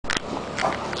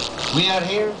We are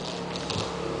here,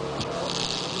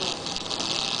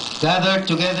 gathered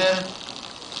together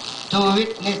to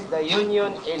witness the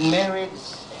union in marriage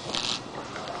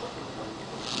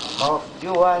of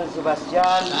Johan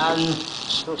Sebastiaan and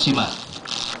Susie.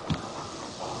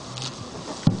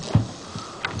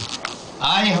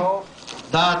 I hope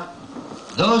that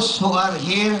those who are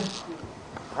here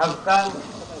have come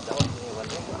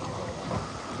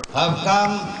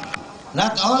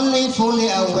not only fully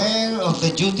aware of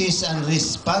the duties and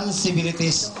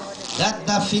responsibilities that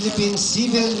the Philippine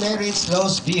civil marriage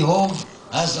laws behoove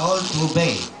us all to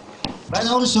obey, but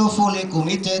also fully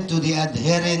committed to the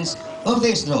adherence of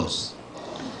these laws.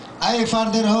 I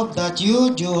further hope that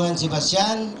you, Johan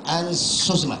Sebastiaan and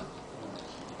Susie,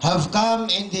 have come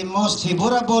in the most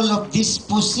favorable of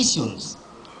dispositions,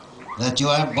 that you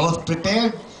are both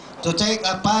prepared to take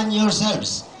upon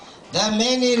yourselves the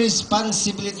many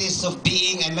responsibilities of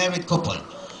being a married couple.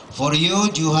 For you,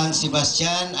 Johan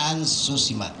Sebastiaan and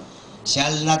Susie,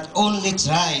 shall not only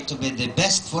try to be the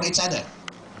best for each other,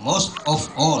 most of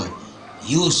all,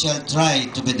 you shall try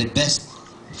to be the best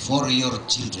for your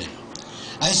children.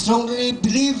 I strongly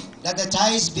believe that the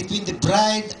ties between the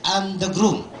bride and the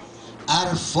groom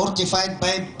are fortified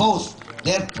by both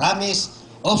their promise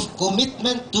of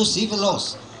commitment to civil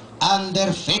laws and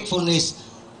their faithfulness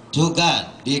to God,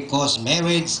 because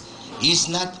marriage is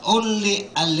not only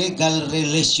a legal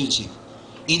relationship,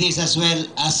 it is as well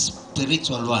a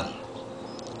spiritual one.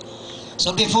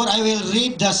 So before I will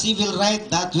read the civil right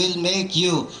that will make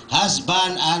you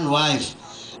husband and wife,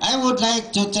 I would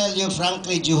like to tell you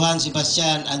frankly, Johan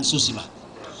Sebastiaan and Susie,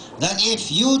 that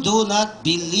if you do not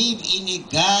believe in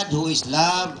a God who is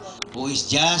love, who is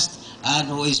just, and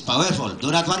who is powerful,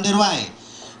 do not wonder why.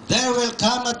 There will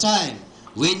come a time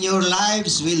when your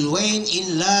lives will wane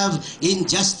in love, in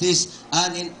justice,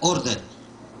 and in order.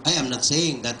 I am not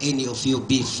saying that any of you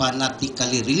be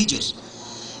fanatically religious.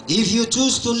 If you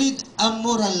choose to lead a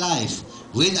moral life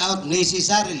without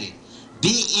necessarily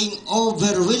being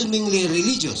overwhelmingly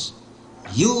religious,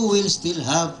 you will still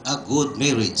have a good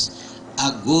marriage,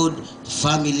 a good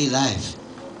family life.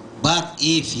 But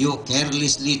if you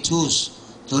carelessly choose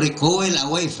to recoil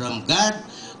away from God,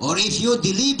 or if you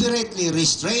deliberately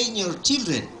restrain your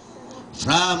children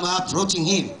from approaching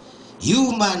Him,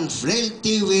 human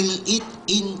frailty will eat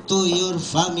into your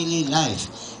family life.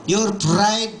 Your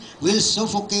pride will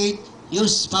suffocate your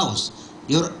spouse.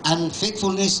 Your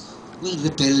unfaithfulness will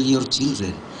repel your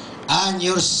children. And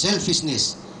your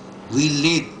selfishness will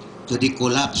lead to the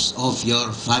collapse of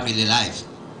your family life.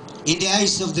 In the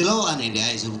eyes of the law and in the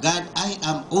eyes of God, I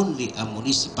am only a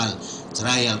municipal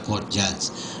trial court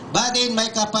judge. But in my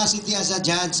capacity as a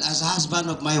judge, as a husband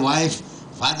of my wife,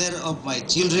 father of my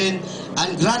children,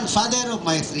 and grandfather of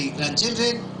my 3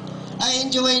 grandchildren, I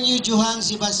enjoin you, Johan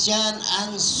Sebastiaan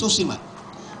and Susie,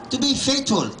 to be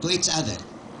faithful to each other,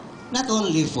 not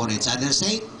only for each other's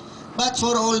sake, but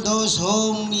for all those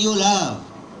whom you love,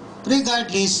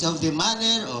 regardless of the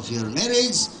manner of your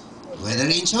marriage, whether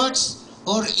in church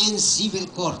or in civil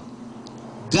court.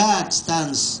 God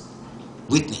stands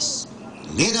witness.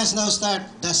 Let us now start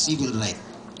the civil right.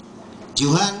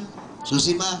 Johan,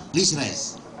 Susie, please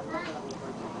rise.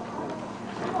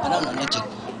 No, not check.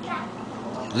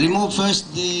 Remove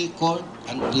first the cord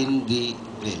and then the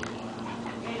veil.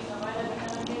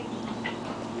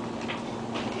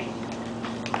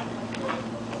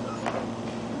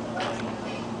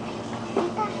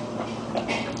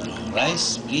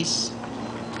 Rise, please.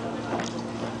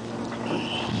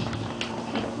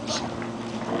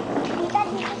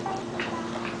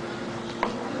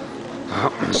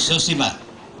 Susie,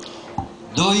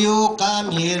 do you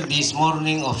come here this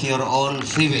morning of your own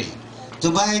free will to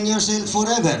bind yourself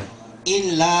forever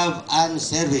in love and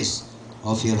service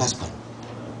of your husband?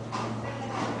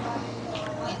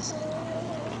 Yes.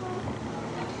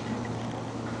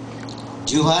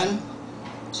 Johan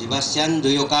Sebastiaan, do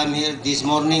you come here this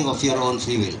morning of your own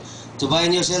free will to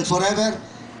bind yourself forever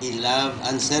in love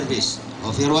and service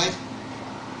of your wife?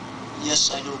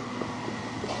 Yes, I do.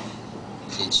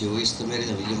 Since you wish to marry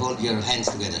them, will you hold your hands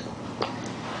together?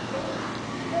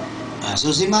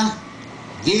 Susie,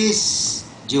 this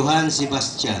Johan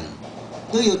Sebastiaan,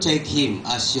 do you take him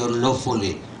as your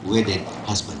lawfully wedded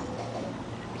husband?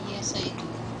 Yes, I do.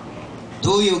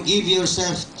 Do you give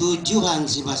yourself to Johan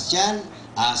Sebastiaan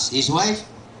as his wife?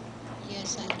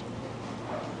 Yes, I do.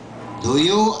 Do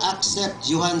you accept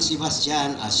Johan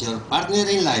Sebastiaan as your partner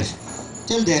in life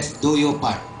till death do you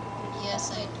part?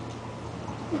 Yes, I do.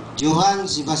 Johan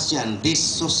Sebastiaan, this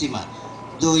Susie,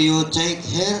 do you take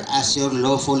her as your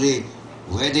lawfully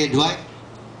wedded wife?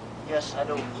 Yes, I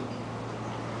do.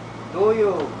 Do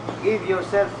you give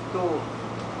yourself to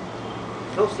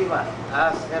Susima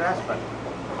as her husband?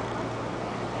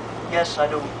 Yes, I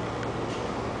do.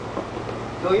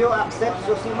 Do you accept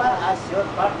Susima as your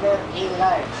partner in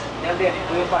life? Tell them,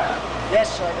 do you partner?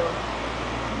 Yes, I do.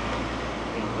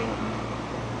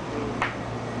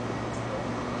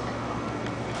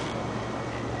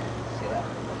 Sira.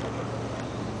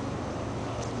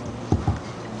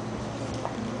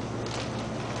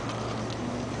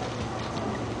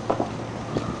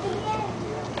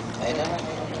 Ayun na.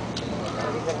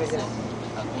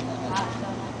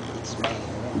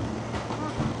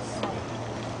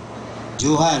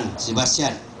 Johan,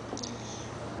 Sebastian.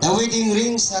 The wedding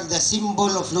rings are the symbol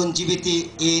of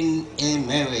longevity in a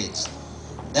marriage.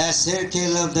 The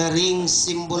circle of the rings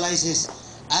symbolizes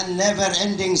a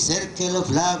never-ending circle of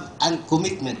love and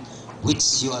commitment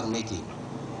which you are making.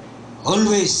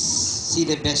 Always see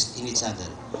the best in each other.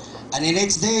 And in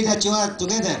each day that you are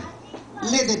together,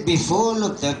 let it be full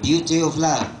of the beauty of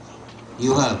love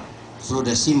you have through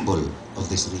the symbol of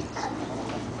this ring.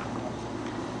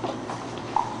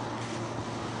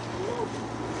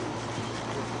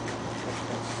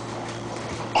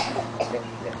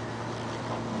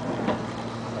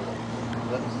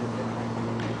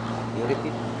 You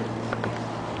repeat.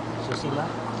 Susima,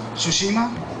 Susima,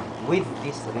 with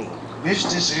this ring, with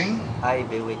this ring, I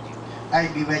be with you. I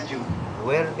be with you.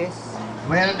 Wear this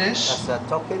Wear this as a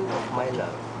token of my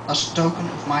love as a token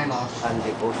of my love and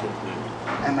devotion to you.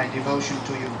 and my devotion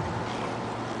to you.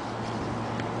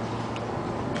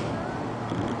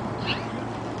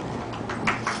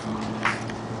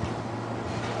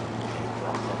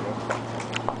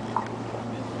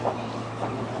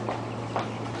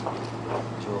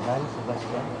 Johan,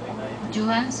 Sebastian,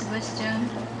 Johan Sebastian,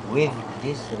 with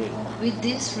this ring, with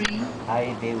this ring,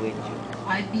 I be with you.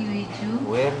 I be with you.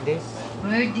 Wear this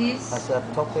Wear this as a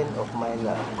token of my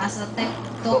love as a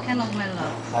token of my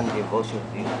love and devotion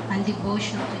to you. and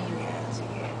devotion to you.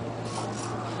 Sige.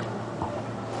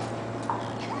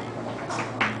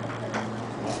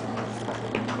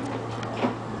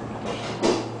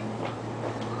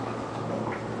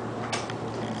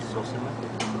 Susima,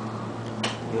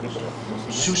 you repeat.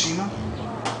 Susima, Susima,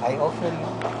 I offer you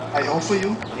I offer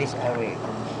you this array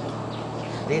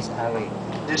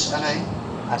this array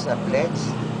as a pledge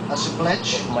as a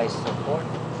pledge of my support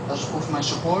of my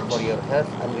support for your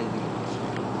health and well-being.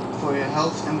 for your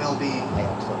health and well-being. I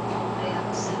accept. I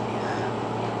accept.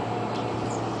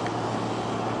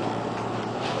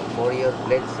 For your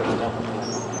pledge of love,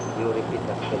 you repeat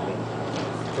after me.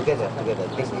 Together.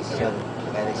 This is your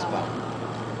marriage vow.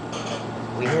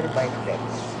 We hereby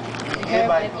pledge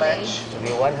Hereby pledge to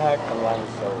be one heart and one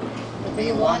soul to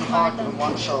be one heart and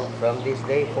one soul from this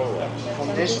day forward, from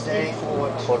this day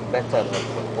forward, for better or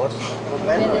for worse, for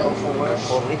better or for worse,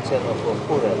 for richer or for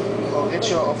poorer, for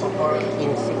richer or for poorer,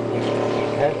 in sickness or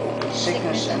in health,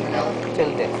 sickness and health,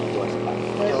 till death do us part.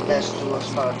 till death do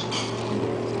us part.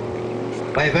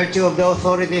 By virtue of the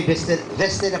authority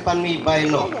vested upon me by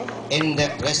law, in the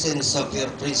presence of your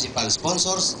principal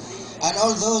sponsors, and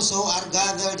all those who are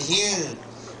gathered here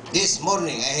this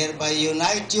morning, I hereby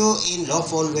unite you in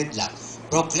lawful wedlock,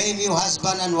 proclaim you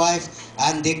husband and wife,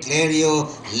 and declare you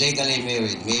legally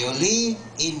married. May you live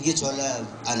in mutual love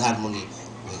and harmony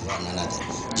with one another.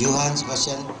 Johan,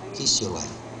 Sebastian, kiss your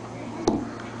wife.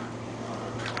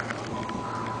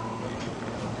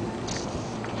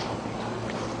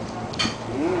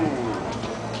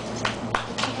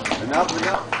 Enough.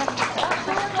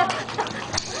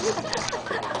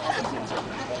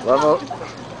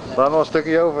 Laat nog een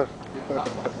stukje over.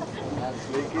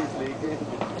 Slinky.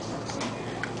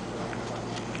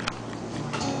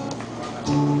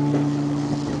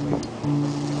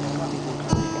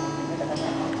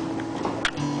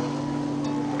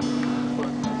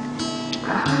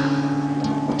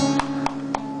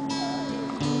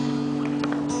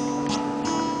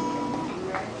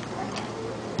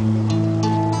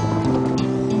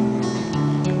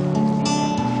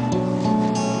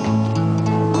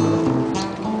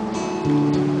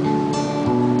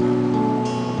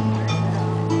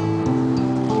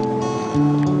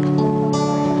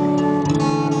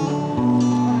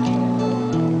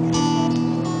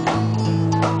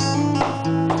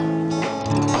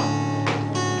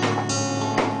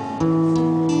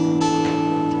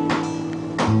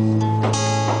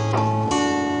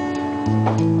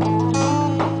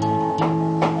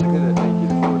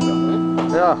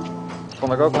 Ja,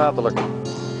 vond ik ook hatelijk.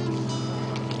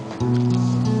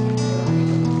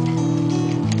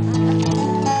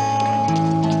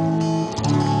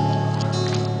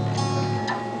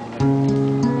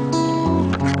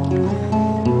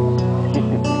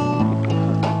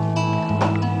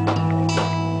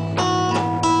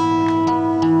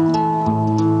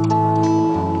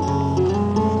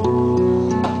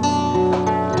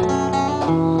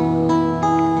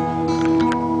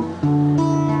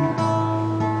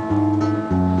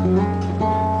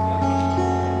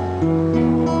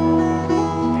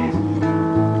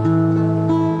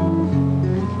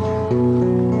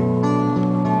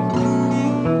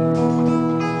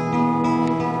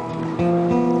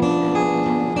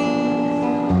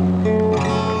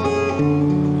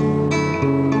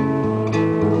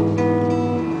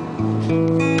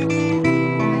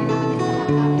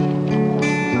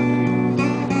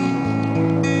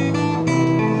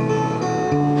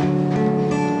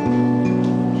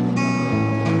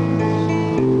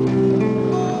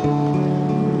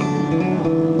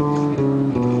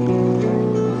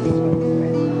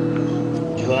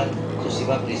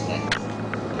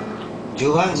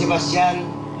 Johan, Sebastiaan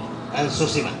and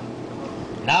Susie.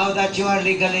 Now that you are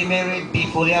legally married, be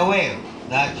fully aware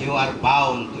that you are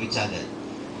bound to each other.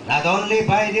 Not only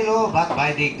by the law, but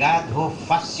by the God who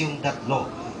fashioned that law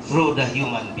through the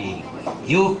human being.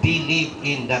 You believe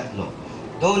in that law.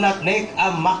 Do not make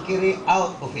a mockery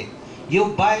out of it.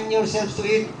 You bind yourselves to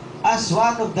it as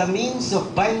one of the means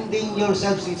of binding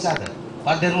yourselves to each other.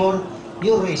 Furthermore,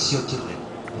 you raise your children.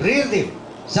 Rear them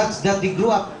such that they grow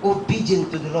up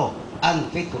obedient to the law and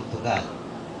faithful to God.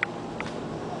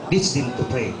 Teach them to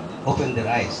pray. Open their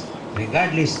eyes,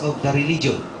 regardless of the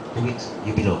religion to which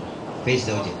you belong. Face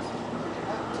the audience.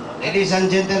 Ladies and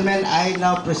gentlemen, I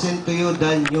now present to you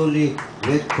the newly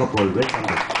wed couple. Welcome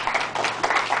back.